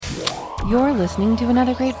You're listening to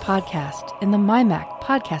another great podcast in the MyMac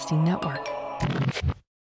Podcasting Network.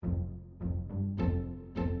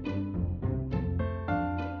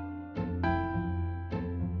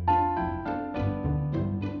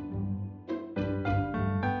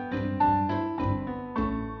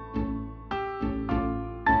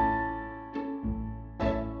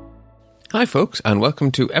 Hi folks, and welcome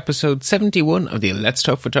to episode 71 of the Let's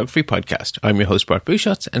Talk Photography podcast. I'm your host Bart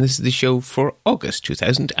Bouchotz, and this is the show for August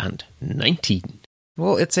 2019.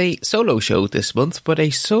 Well, it's a solo show this month, but a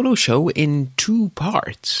solo show in two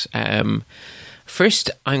parts. First,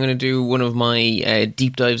 I'm going to do one of my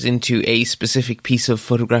deep dives into a specific piece of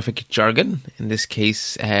photographic jargon. In this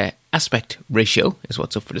case, aspect ratio is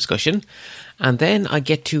what's up for discussion. And then I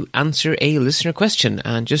get to answer a listener question.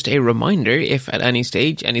 And just a reminder, if at any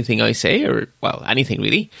stage anything I say, or, well, anything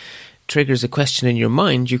really, triggers a question in your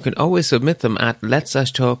mind, you can always submit them at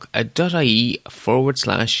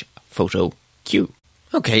lets-talk.ie/photo queue.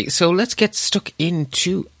 Okay, so let's get stuck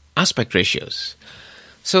into aspect ratios.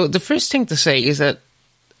 So the first thing to say is that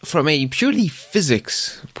from a purely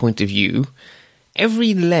physics point of view,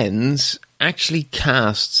 every lens actually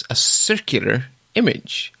casts a circular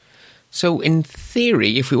image. So in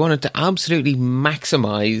theory, if we wanted to absolutely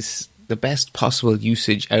maximize the best possible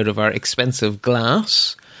usage out of our expensive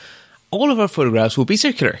glass, all of our photographs will be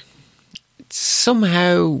circular. It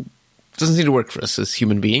somehow doesn't seem to work for us as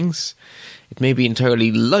human beings. It may be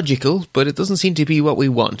entirely logical, but it doesn't seem to be what we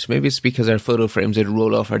want. Maybe it's because our photo frames would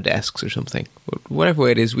roll off our desks or something. But whatever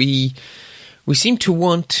way it is, we seem to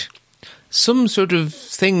want some sort of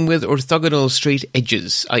thing with orthogonal straight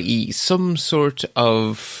edges, i.e. some sort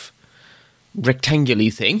of rectangular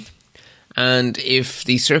thing. And if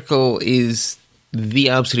the circle is the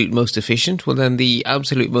absolute most efficient, well then the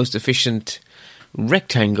absolute most efficient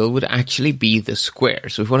rectangle would actually be the square.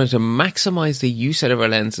 So if we wanted to maximize the use out of our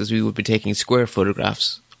lenses, we would be taking square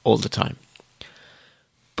photographs all the time.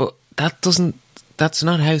 But that's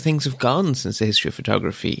not how things have gone since the history of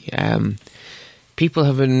photography. People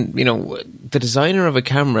have been, the designer of a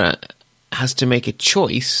camera has to make a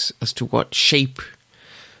choice as to what shape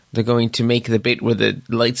they're going to make the bit where the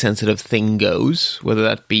light-sensitive thing goes, whether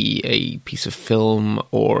that be a piece of film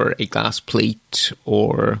or a glass plate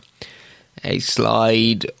or a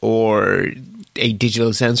slide or a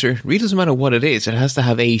digital sensor. It really doesn't matter what it is. It has to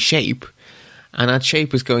have a shape, and that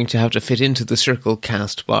shape is going to have to fit into the circle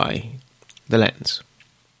cast by the lens.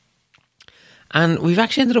 And we've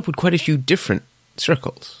actually ended up with quite a few different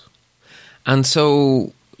circles. And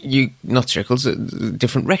so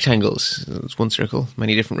different rectangles. It's one circle,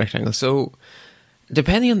 many different rectangles. So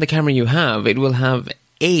depending on the camera you have, it will have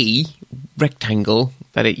a rectangle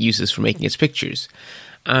that it uses for making its pictures.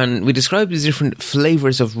 And we describe these different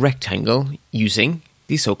flavors of rectangle using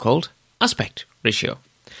the so-called aspect ratio.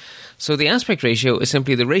 So the aspect ratio is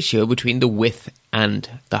simply the ratio between the width and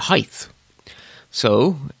the height.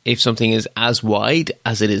 So if something is as wide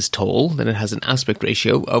as it is tall, then it has an aspect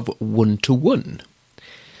ratio of 1:1.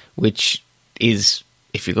 Which is,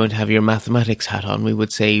 if you're going to have your mathematics hat on, we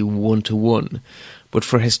would say 1:1. But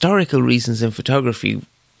for historical reasons in photography,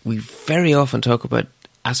 we very often talk about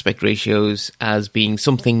aspect ratios as being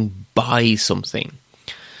something by something.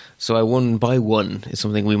 So a 1:1 is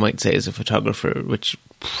something we might say as a photographer, which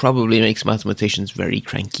probably makes mathematicians very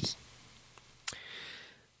cranky.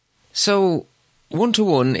 So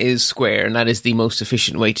 1:1 is square, and that is the most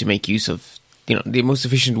efficient way to make use of the most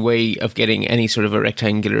efficient way of getting any sort of a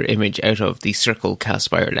rectangular image out of the circle cast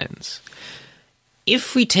by our lens.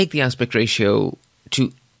 If we take the aspect ratio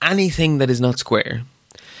to anything that is not square,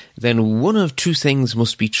 then one of two things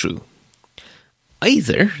must be true.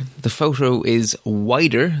 Either the photo is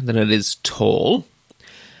wider than it is tall,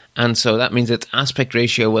 and so that means its aspect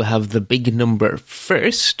ratio will have the big number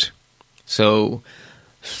first, so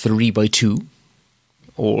 3:2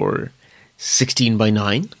 or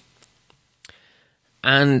 16:9.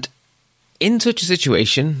 And in such a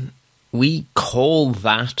situation, we call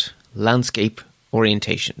that landscape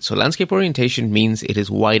orientation. So landscape orientation means it is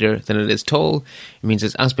wider than it is tall. It means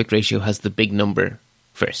its aspect ratio has the big number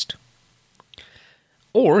first.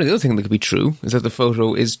 Or the other thing that could be true is that the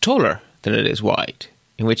photo is taller than it is wide,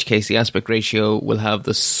 in which case the aspect ratio will have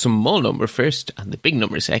the small number first and the big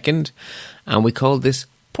number second. And we call this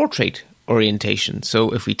portrait orientation. So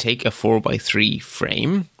if we take a 4:3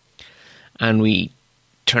 frame and we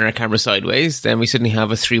turn our camera sideways, then we suddenly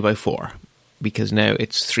have a 3:4, because now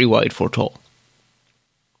it's 3 wide, 4 tall.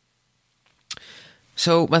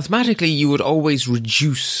 So mathematically, you would always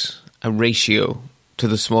reduce a ratio to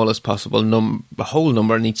the smallest possible whole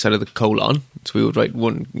number on each side of the colon. So we would write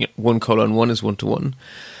 1:1 is 1:1.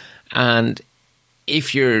 And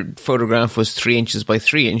if your photograph was 3 inches by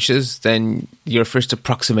 3 inches, then your first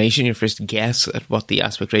approximation, your first guess at what the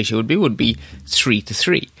aspect ratio would be 3 to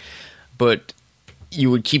 3. But you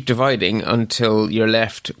would keep dividing until you're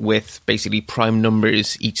left with basically prime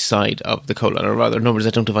numbers each side of the colon, or rather numbers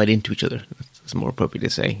that don't divide into each other. That's more appropriate to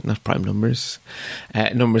say, not prime numbers.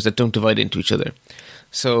 Numbers that don't divide into each other.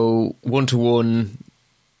 So 1 to 1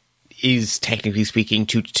 is, technically speaking,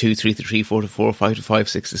 2 to 2, 3 to 3, 4 to 4, 5 to 5,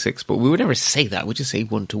 6 to 6. But we would never say that. We'd just say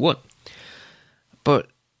 1 to 1. But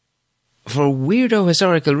for weirdo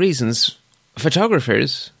historical reasons,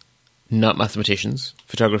 photographers, not mathematicians,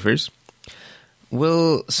 photographers,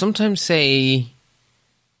 will sometimes say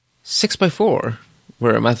 6 by 4,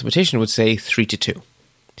 where a mathematician would say 3 to 2.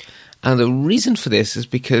 And the reason for this is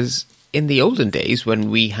because in the olden days, when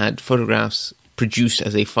we had photographs produced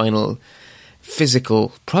as a final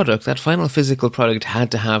physical product, that final physical product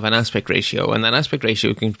had to have an aspect ratio, and that aspect ratio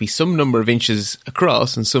was going to be some number of inches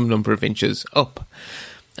across and some number of inches up.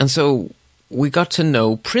 And so we got to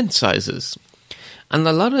know print sizes. And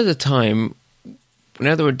a lot of the time,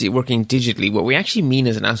 now that we're working digitally, what we actually mean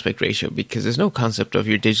is an aspect ratio, because there's no concept of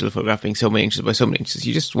your digital photograph being so many inches by so many inches.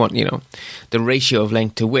 You just want, the ratio of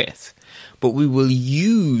length to width. But we will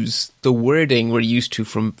use the wording we're used to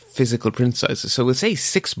from physical print sizes. So we'll say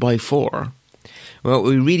 6 by 4. What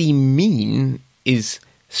we really mean is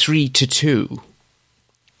 3 to 2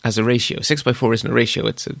 as a ratio. 6 by 4 isn't a ratio,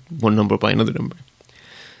 it's one number by another number.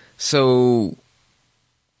 So,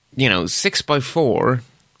 6 by 4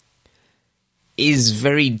 is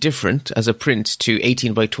very different as a print to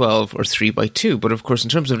 18 by 12 or 3 by 2. But of course, in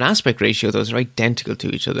terms of an aspect ratio, those are identical to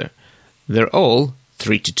each other. They're all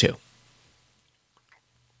 3 to 2.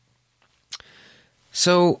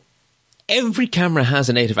 So every camera has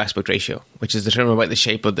a native aspect ratio, which is determined by the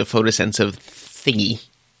shape of the photosensitive thingy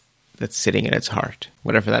that's sitting at its heart,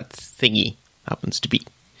 whatever that thingy happens to be.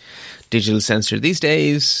 Digital sensor these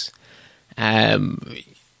days, some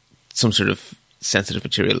sort of sensitive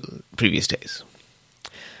material previous days.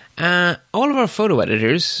 All of our photo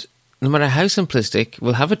editors, no matter how simplistic,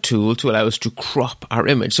 will have a tool to allow us to crop our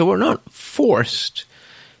image. So we're not forced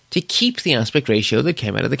to keep the aspect ratio that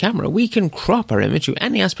came out of the camera. We can crop our image to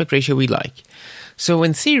any aspect ratio we like. So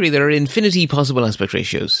in theory, there are infinity possible aspect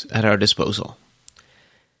ratios at our disposal.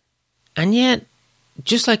 And yet,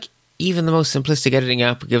 just like even the most simplistic editing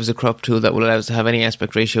app gives a crop tool that will allow us to have any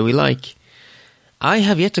aspect ratio we like, I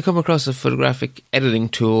have yet to come across a photographic editing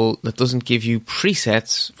tool that doesn't give you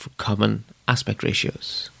presets for common aspect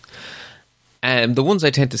ratios. The ones I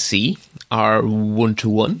tend to see are 1 to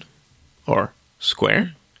 1, or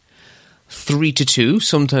square, 3 to 2,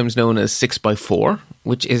 sometimes known as 6 by 4,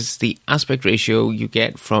 which is the aspect ratio you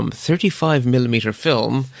get from 35mm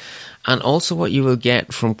film, and also what you will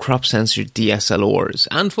get from crop censored DSLRs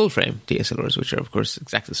and full frame DSLRs, which are of course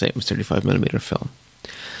exactly the same as 35mm film.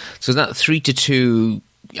 So that 3 to 2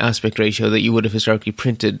 aspect ratio that you would have historically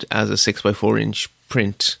printed as a 6 by 4 inch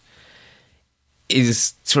print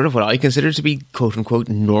is sort of what I consider to be quote unquote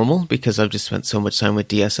normal, because I've just spent so much time with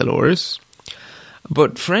DSLRs.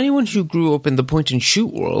 But for anyone who grew up in the point and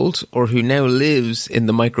shoot world, or who now lives in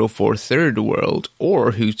the Micro Four Third world,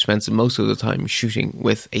 or who spends most of the time shooting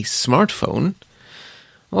with a smartphone,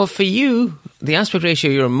 well, for you, the aspect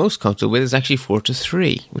ratio you're most comfortable with is actually 4 to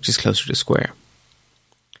 3, which is closer to square.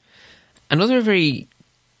 Another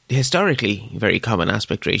historically very common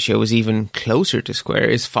aspect ratio is even closer to square,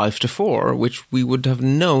 is 5 to 4, which we would have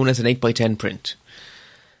known as an 8 by 10 print.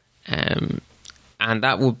 And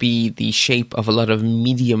that would be the shape of a lot of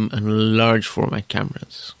medium and large format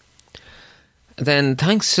cameras. Then,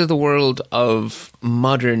 thanks to the world of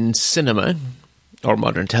modern cinema, or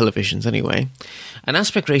modern televisions anyway, an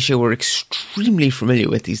aspect ratio we're extremely familiar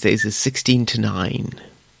with these days is 16 to 9,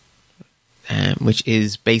 which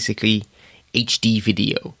is basically HD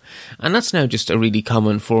video. And that's now just a really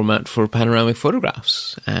common format for panoramic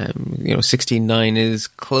photographs. 16:9 is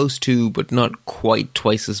close to, but not quite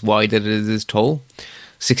twice as wide as it is tall.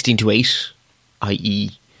 16 to 8,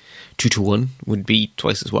 i.e. 2 to 1, would be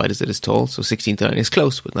twice as wide as it is tall. So 16 to 9 is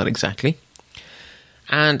close, but not exactly.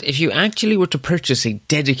 And if you actually were to purchase a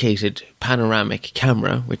dedicated panoramic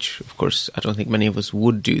camera, which of course I don't think many of us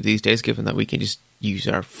would do these days, given that we can just use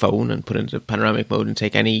our phone and put it into panoramic mode and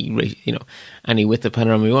take any width of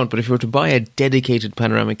panorama we want. But if you were to buy a dedicated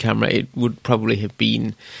panoramic camera, it would probably have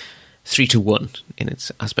been 3 to 1 in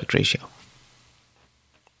its aspect ratio.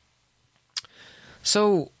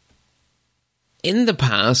 So in the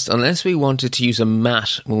past, unless we wanted to use a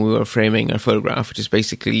matte when we were framing our photograph, which is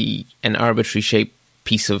basically an arbitrary shape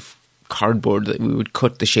piece of cardboard that we would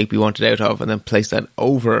cut the shape we wanted out of and then place that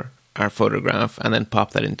over our photograph and then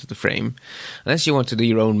pop that into the frame. Unless you want to do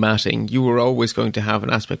your own matting, you were always going to have an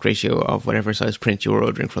aspect ratio of whatever size print you were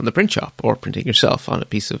ordering from the print shop or printing yourself on a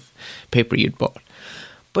piece of paper you'd bought.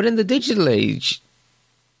 But in the digital age,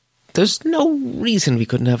 there's no reason we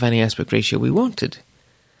couldn't have any aspect ratio we wanted.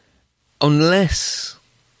 Unless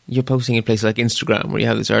you're posting in places like Instagram where you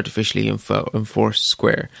have this artificially enforced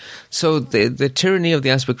square. So the tyranny of the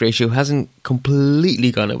aspect ratio hasn't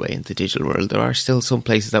completely gone away in the digital world. There are still some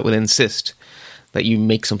places that will insist that you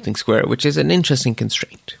make something square, which is an interesting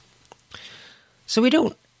constraint. So we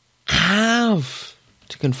don't have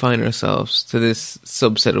to confine ourselves to this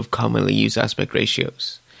subset of commonly used aspect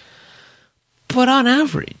ratios. But on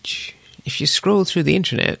average, if you scroll through the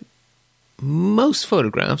internet, most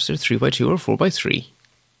photographs are 3x2 or 4x3.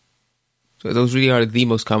 So those really are the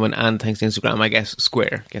most common, and thanks to Instagram, I guess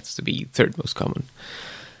square gets to be third most common.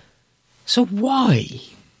 So why?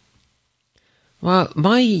 Well,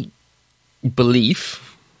 my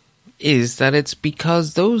belief is that it's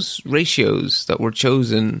because those ratios that were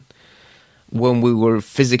chosen when we were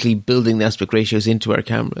physically building the aspect ratios into our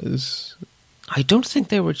cameras, I don't think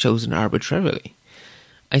they were chosen arbitrarily.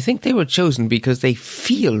 I think they were chosen because they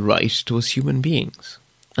feel right to us human beings.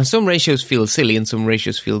 And some ratios feel silly and some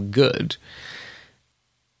ratios feel good.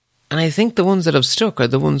 And I think the ones that have stuck are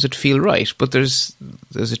the ones that feel right. But there's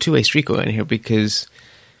a two-way street going on here, because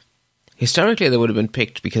historically they would have been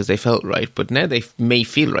picked because they felt right, but now they may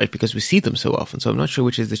feel right because we see them so often. So I'm not sure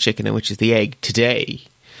which is the chicken and which is the egg today.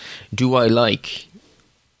 Do I like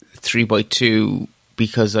 3x2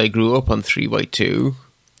 because I grew up on 3x2?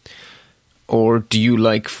 Or do you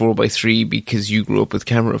like 4x3 because you grew up with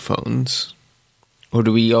camera phones? Or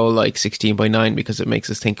do we all like 16:9 because it makes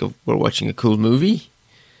us think of we're watching a cool movie?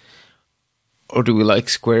 Or do we like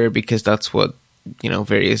square because that's what,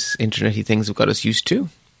 various internety things have got us used to?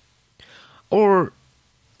 Or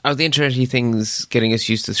are the internety things getting us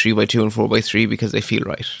used to 3x2 and 4x3 because they feel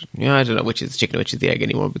right? I don't know which is the chicken and which is the egg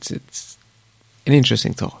anymore, but it's an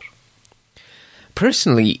interesting thought.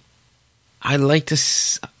 Personally, I like to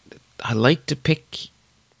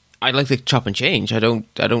chop and change. I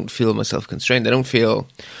don't feel myself constrained. I don't feel,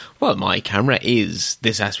 well, my camera is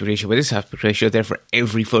this aspect ratio by this aspect ratio, therefore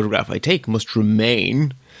every photograph I take must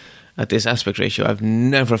remain at this aspect ratio. I've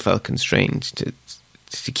never felt constrained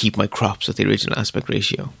to keep my crops at the original aspect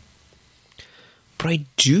ratio. But I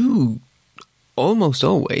do almost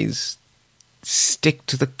always stick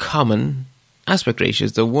to the common aspect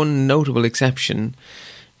ratios. The one notable exception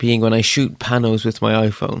being when I shoot panos with my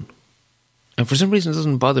iPhone. And for some reason, it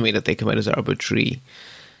doesn't bother me that they come out as arbitrary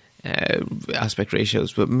aspect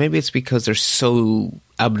ratios, but maybe it's because they're so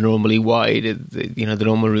abnormally wide, the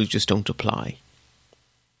normal rules just don't apply.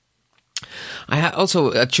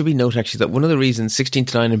 It should be noted actually that one of the reasons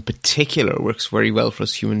 16:9 in particular works very well for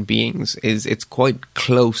us human beings is it's quite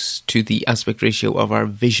close to the aspect ratio of our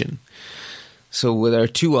vision. So with our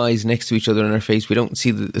two eyes next to each other in our face, we don't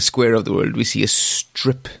see the square of the world, we see a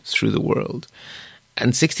strip through the world.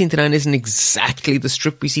 And 16:9 isn't exactly the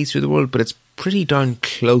strip we see through the world, but it's pretty darn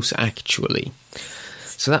close actually.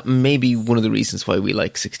 So that may be one of the reasons why we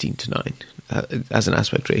like 16:9 as an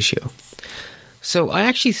aspect ratio. So I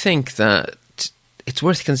actually think that it's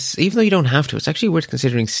worth, even though you don't have to, it's actually worth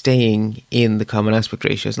considering staying in the common aspect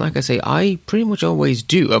ratios. And like I say, I pretty much always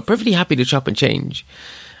do. I'm perfectly happy to chop and change.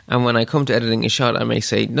 And when I come to editing a shot, I may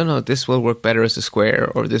say, no, this will work better as a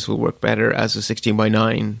square, or this will work better as a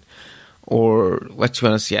 16:9. Or, let's be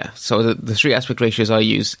honest, yeah. So the three aspect ratios I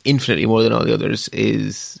use infinitely more than all the others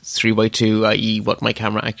is 3x2, i.e. what my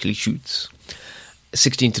camera actually shoots,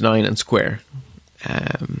 16:9 and square.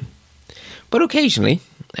 But occasionally,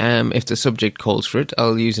 if the subject calls for it,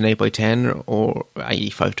 I'll use an 8x10, or i.e.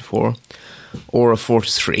 5:4, or a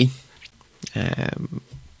 4:3.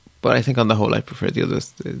 But I think on the whole I prefer the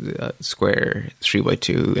others, the square,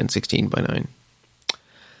 3x2 and 16:9.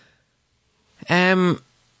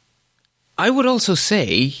 I would also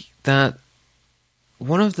say that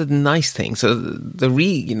one of the nice things, so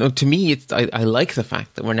to me, I like the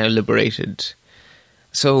fact that we're now liberated.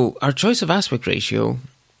 So our choice of aspect ratio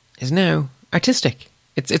is now artistic.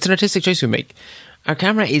 It's an artistic choice we make. Our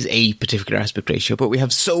camera is a particular aspect ratio, but we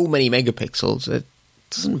have so many megapixels, it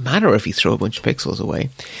doesn't matter if you throw a bunch of pixels away.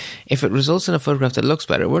 If it results in a photograph that looks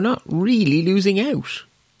better, we're not really losing out.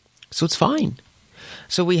 So it's fine.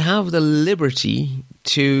 So we have the liberty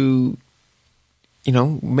to,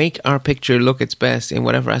 make our picture look its best in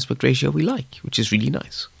whatever aspect ratio we like, which is really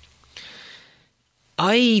nice.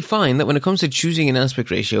 I find that when it comes to choosing an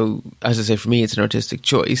aspect ratio, as I say, for me, it's an artistic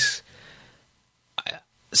choice.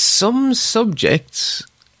 Some subjects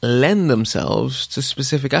lend themselves to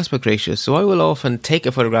specific aspect ratios. So I will often take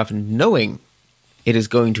a photograph knowing it is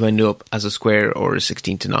going to end up as a square or a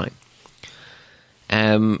 16:9.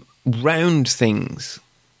 Round things,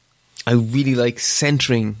 I really like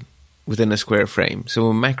centering within a square frame. So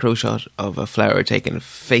a macro shot of a flower taken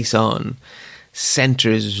face on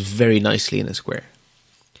centers very nicely in a square.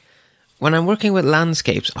 When I'm working with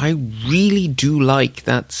landscapes, I really do like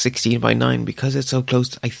that 16:9 because it's so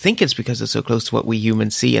close. I think it's because it's so close to what we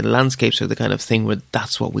humans see, and landscapes are the kind of thing where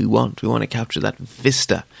that's what we want. We want to capture that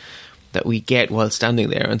vista that we get while standing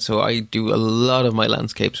there, and so I do a lot of my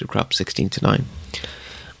landscapes with crop 16:9.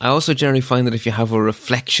 I also generally find that if you have a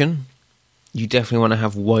reflection, you definitely want to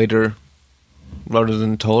have wider rather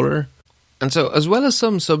than taller. And so, as well as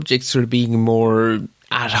some subjects sort of being more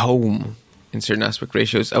at home in certain aspect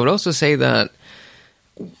ratios, I would also say that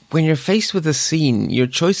when you're faced with a scene, your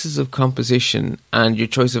choices of composition and your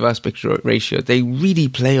choice of aspect ratio, they really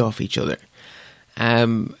play off each other.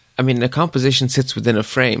 I mean, the composition sits within a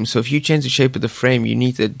frame, so if you change the shape of the frame, you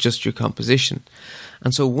need to adjust your composition.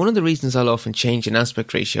 And so one of the reasons I'll often change an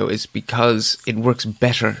aspect ratio is because it works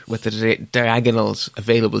better with the diagonals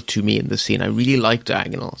available to me in the scene. I really like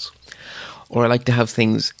diagonals. Or I like to have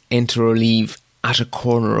things enter or leave at a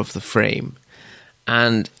corner of the frame.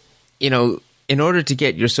 And, you know, in order to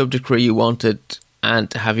get your subject where you want it and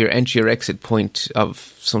to have your entry or exit point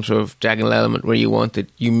of some sort of diagonal element where you want it,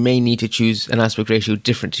 you may need to choose an aspect ratio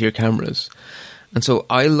different to your cameras. And so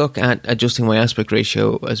I look at adjusting my aspect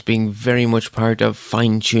ratio as being very much part of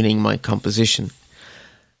fine-tuning my composition.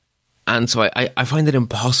 And so I find it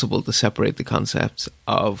impossible to separate the concepts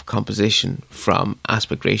of composition from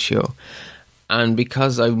aspect ratio. And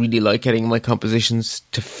because I really like getting my compositions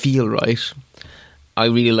to feel right, I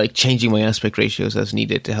really like changing my aspect ratios as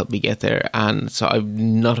needed to help me get there. And so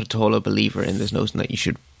I'm not at all a believer in this notion that you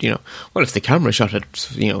should, well, if the camera shot at,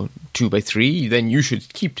 2:3, then you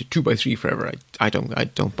should keep to 2:3 forever. I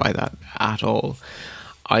don't buy that at all.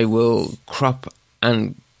 I will crop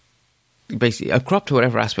and basically, I crop to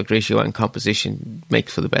whatever aspect ratio and composition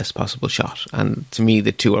makes for the best possible shot. And to me,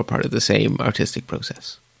 the two are part of the same artistic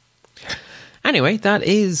process. Anyway, that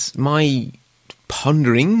is my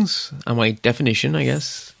ponderings and my definition, I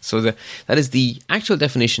guess. So that is the actual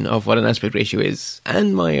definition of what an aspect ratio is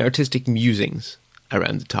and my artistic musings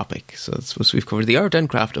around the topic. So we've covered the art and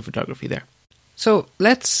craft of photography there. So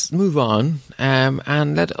let's move on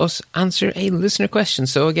and let us answer a listener question.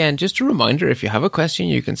 So again, just a reminder, if you have a question,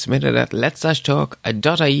 you can submit it at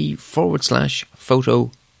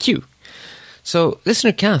lets-talk.ie/photoq. So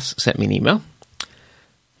listener Cass sent me an email.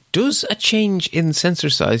 Does a change in sensor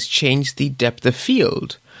size change the depth of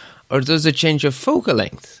field? Or does a change of focal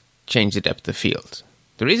length change the depth of field?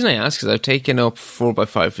 The reason I ask is I've taken up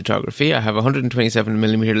 4x5 photography. I have a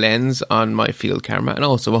 127mm lens on my field camera and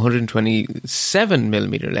also a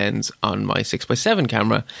 127mm lens on my 6x7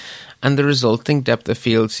 camera, and the resulting depth of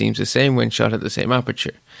field seems the same when shot at the same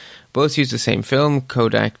aperture. Both use the same film,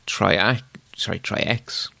 Kodak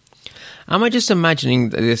Tri-X. Am I just imagining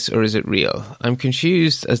this, or is it real? I'm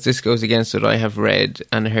confused as this goes against what I have read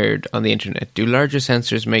and heard on the internet. Do larger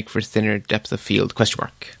sensors make for thinner depth of field? ?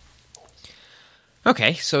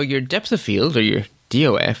 Okay, so your depth of field, or your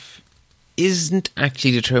DOF, isn't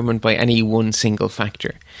actually determined by any one single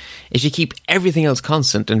factor. If you keep everything else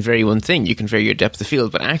constant and vary one thing, you can vary your depth of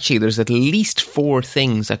field, but actually there's at least 4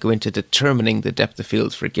 things that go into determining the depth of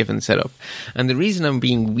field for a given setup. And the reason I'm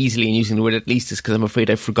being weaselly and using the word at least is because I'm afraid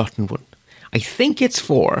I've forgotten one. I think it's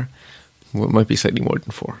 4. Well, it might be slightly more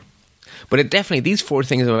than 4. But these 4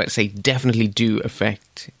 things I'm about to say definitely do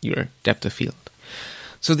affect your depth of field.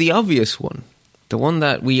 So the obvious one, the one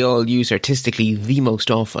that we all use artistically the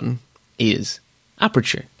most often, is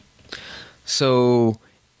aperture. So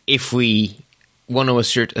if we want to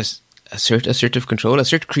assert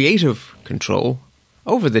creative control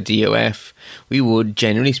over the DOF, we would,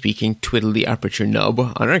 generally speaking, twiddle the aperture knob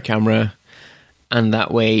on our camera, and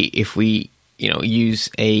that way, if we use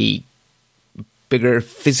a bigger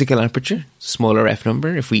physical aperture, smaller f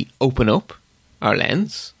number, if we open up our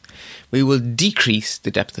lens, we will decrease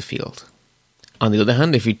the depth of field. On the other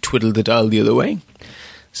hand, if we twiddle the dial the other way,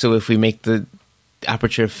 so if we make the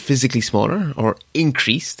aperture physically smaller or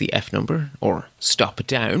increase the f number or stop it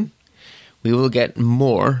down, we will get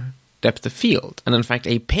more depth of field. And in fact,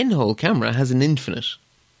 a pinhole camera has an infinite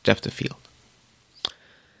depth of field.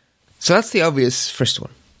 So that's the obvious first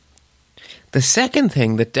one. The second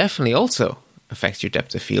thing that definitely also affects your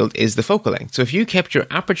depth of field is the focal length. So if you kept your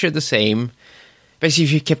aperture the same, basically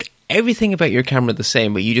if you kept everything about your camera the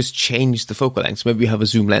same, but you just changed the focal length, so maybe you have a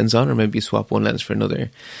zoom lens on, or maybe you swap one lens for another,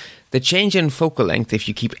 the change in focal length, if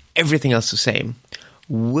you keep everything else the same,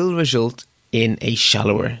 will result in a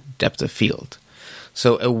shallower depth of field.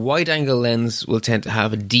 So a wide-angle lens will tend to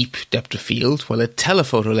have a deep depth of field, while a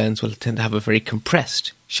telephoto lens will tend to have a very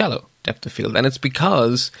compressed, shallow depth of field. And it's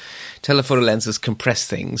because telephoto lenses compress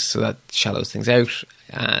things, so that shallows things out,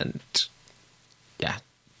 and the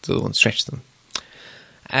other ones stretch them.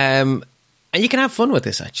 And you can have fun with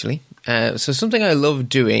this, actually. So something I love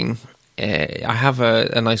doing, I have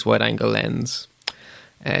a nice wide-angle lens,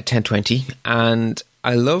 1020, and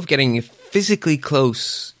I love getting physically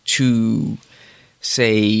close to,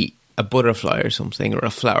 say, a butterfly or something, or a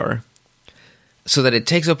flower, so that it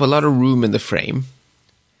takes up a lot of room in the frame.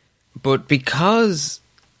 But because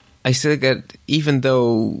I still get, even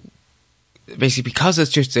though, basically because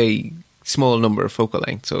it's just a small number of focal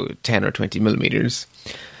length, so 10 or 20 millimeters,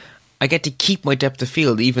 I get to keep my depth of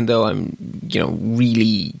field, even though I'm,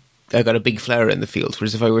 I got a big flower in the field.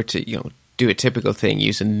 Whereas if I were to, do a typical thing,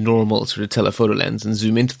 use a normal sort of telephoto lens and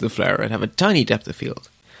zoom into the flower, I'd have a tiny depth of field.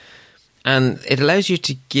 And it allows you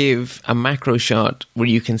to give a macro shot where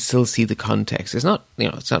you can still see the context. It's not,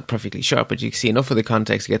 it's not perfectly sharp, but you can see enough of the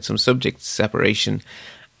context to get some subject separation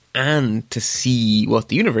and to see what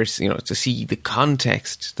the universe, to see the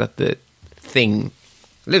context that the thing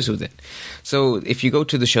lives within. So if you go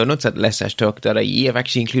to the show notes at lets-talk.ie, I've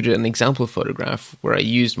actually included an example photograph where I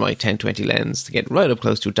used my 1020 lens to get right up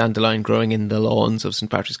close to a dandelion growing in the lawns of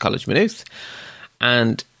St. Patrick's College, Maynooth.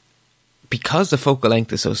 And because the focal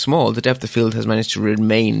length is so small, the depth of field has managed to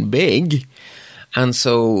remain big. And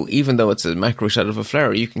so even though it's a macro shot of a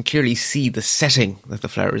flower, you can clearly see the setting that the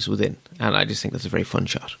flower is within. And I just think that's a very fun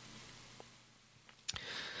shot.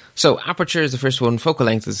 So aperture is the first one, focal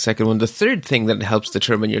length is the second one. The third thing that helps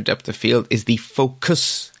determine your depth of field is the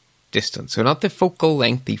focus distance. So not the focal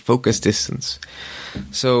length, the focus distance.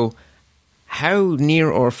 So how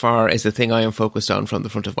near or far is the thing I am focused on from the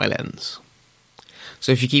front of my lens?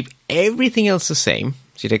 So if you keep everything else the same,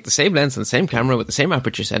 so you take the same lens and the same camera with the same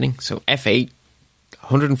aperture setting, so f8,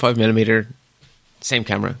 105mm, same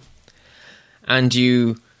camera, and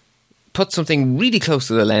you put something really close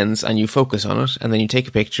to the lens and you focus on it, and then you take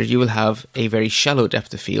a picture, you will have a very shallow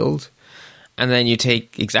depth of field. And then you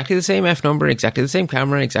take exactly the same f number, exactly the same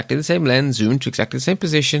camera, exactly the same lens, zoom to exactly the same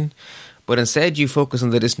position, but instead you focus on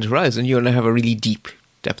the distant horizon, you'll now have a really deep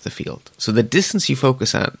depth of field. So the distance you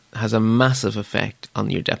focus at has a massive effect on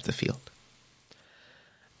your depth of field.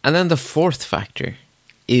 And then the fourth factor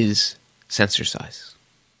is sensor size.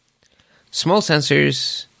 Small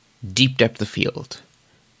sensors, deep depth of field.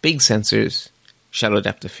 Big sensors, shallow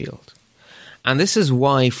depth of field. And this is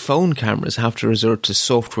why phone cameras have to resort to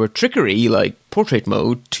software trickery like portrait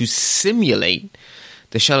mode to simulate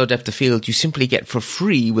the shallow depth of field you simply get for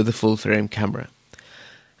free with a full frame camera.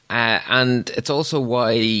 And it's also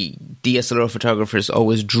why DSLR photographers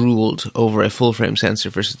always drooled over a full frame sensor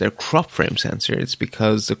versus their crop frame sensor. It's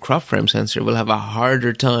because the crop frame sensor will have a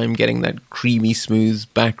harder time getting that creamy, smooth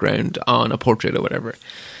background on a portrait or whatever.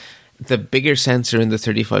 The bigger sensor in the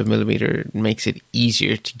 35mm makes it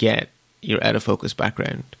easier to get your out of focus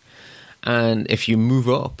background. And if you move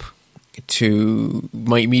up to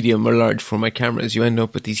my medium or large format cameras, you end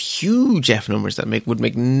up with these huge f numbers that would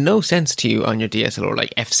make no sense to you on your DSLR,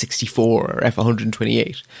 like f64 or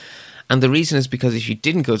f128. And the reason is because if you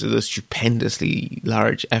didn't go to those stupendously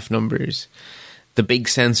large f numbers, the big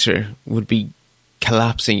sensor would be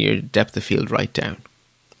collapsing your depth of field right down.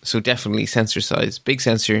 So definitely sensor size, big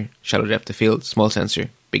sensor, shallow depth of field, small sensor,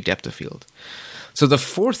 big depth of field. So the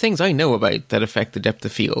four things I know about that affect the depth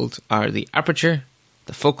of field are the aperture,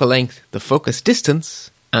 the focal length, the focus distance,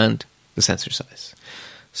 and the sensor size.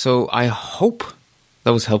 So I hope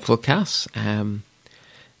that was helpful, Cass.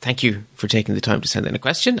 Thank you for taking the time to send in a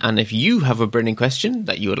question. And if you have a burning question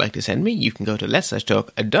that you would like to send me, you can go to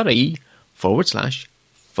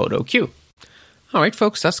lets-talk.ie/photoq. All right,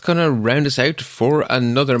 folks, that's going to round us out for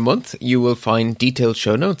another month. You will find detailed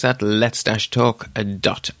show notes at lets-talk.ie.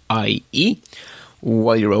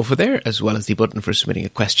 While you're over there, as well as the button for submitting a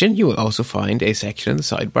question, you will also find a section in the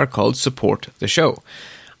sidebar called Support the Show.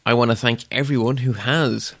 I want to thank everyone who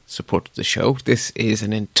has supported the show. This is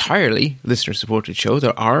an entirely listener-supported show.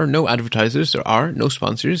 There are no advertisers. There are no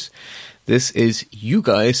sponsors. This is you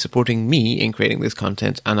guys supporting me in creating this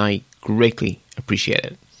content, and I greatly appreciate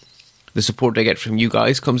it. The support I get from you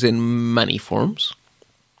guys comes in many forms.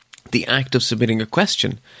 The act of submitting a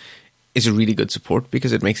question is a really good support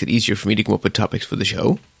because it makes it easier for me to come up with topics for the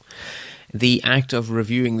show. The act of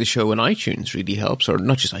reviewing the show on iTunes really helps, or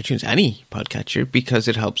not just iTunes, any podcatcher, because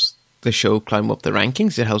it helps the show climb up the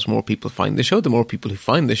rankings. It helps more people find the show. The more people who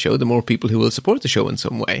find the show, the more people who will support the show in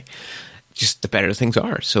some way. just the better things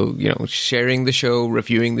are. So, sharing the show,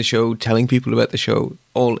 reviewing the show, telling people about the show,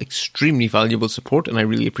 all extremely valuable support, and I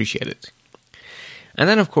really appreciate it. And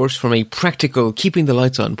then, of course, from a practical, keeping the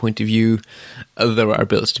lights on point of view, there are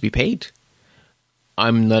bills to be paid.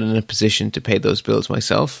 I'm not in a position to pay those bills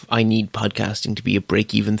myself. I need podcasting to be a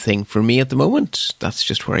break-even thing for me at the moment. That's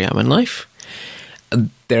just where I am in life.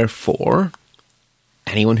 Therefore,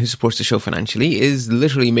 anyone who supports the show financially is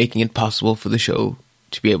literally making it possible for the show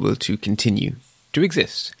to be able to continue to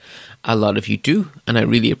exist. A lot of you do, and I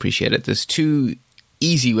really appreciate it. There's two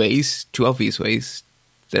obvious ways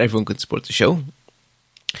that everyone can support the show.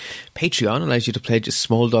 Patreon allows you to pledge a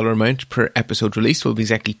small dollar amount per episode release. Will be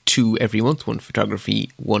exactly 2 every month, 1 photography,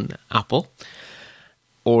 1 Apple.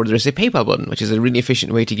 Or there's a PayPal button, which is a really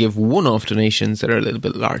efficient way to give one-off donations that are a little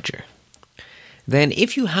bit larger. Then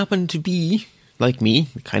if you happen to be, like me,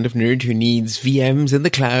 the kind of nerd who needs VMs in the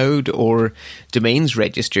cloud or domains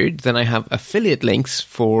registered, then I have affiliate links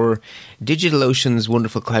for DigitalOcean's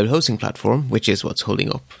wonderful cloud hosting platform, which is what's holding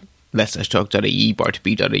up lets-talk.ie,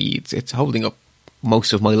 bar2b.ie. It's holding up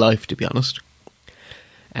most of my life, to be honest.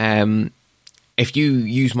 If you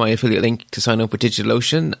use my affiliate link to sign up with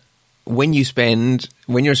DigitalOcean, when your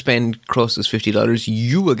spend crosses $50,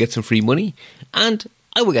 you will get some free money, and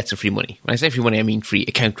I will get some free money. When I say free money, I mean free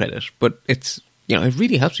account credit, but it's, it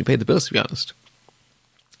really helps me pay the bills, to be honest.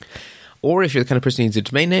 Or if you're the kind of person who needs a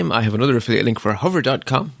domain name, I have another affiliate link for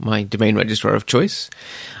hover.com, my domain registrar of choice.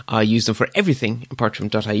 I use them for everything apart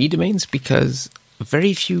from .ie domains, because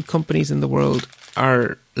very few companies in the world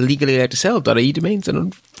are legally allowed to sell .ie domains, and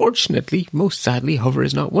unfortunately, most sadly, Hover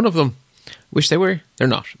is not one of them. Wish they were, they're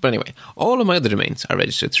not. But anyway, all of my other domains are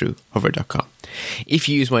registered through hover.com. If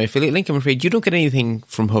you use my affiliate link, I'm afraid you don't get anything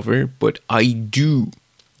from Hover, but I do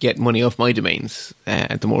get money off my domains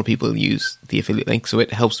the more people use the affiliate link, so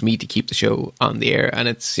it helps me to keep the show on the air, and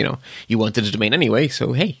it's, you wanted a domain anyway,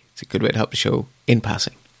 so hey, it's a good way to help the show in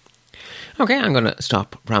passing. Okay, I'm going to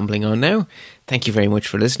stop rambling on now. Thank you very much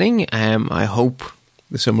for listening. I hope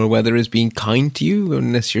the summer weather is being kind to you,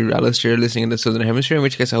 unless you're Alistair listening in the Southern Hemisphere, in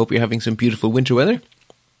which case I hope you're having some beautiful winter weather.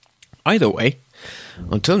 Either way,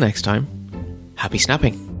 until next time, happy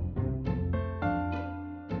snapping.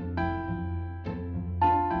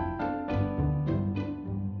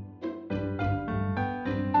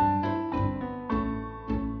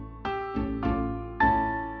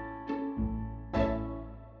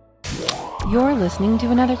 You're listening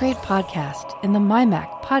to another great podcast in the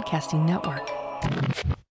MyMac Podcasting Network.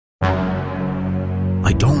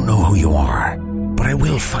 I don't know who you are, but I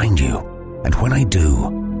will find you. And when I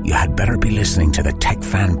do, you had better be listening to the Tech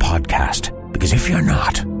Fan Podcast, because if you're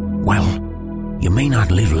not, well, you may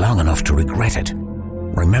not live long enough to regret it.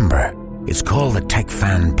 Remember, it's called the Tech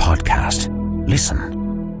Fan Podcast.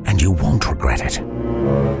 Listen, and you won't regret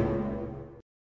it.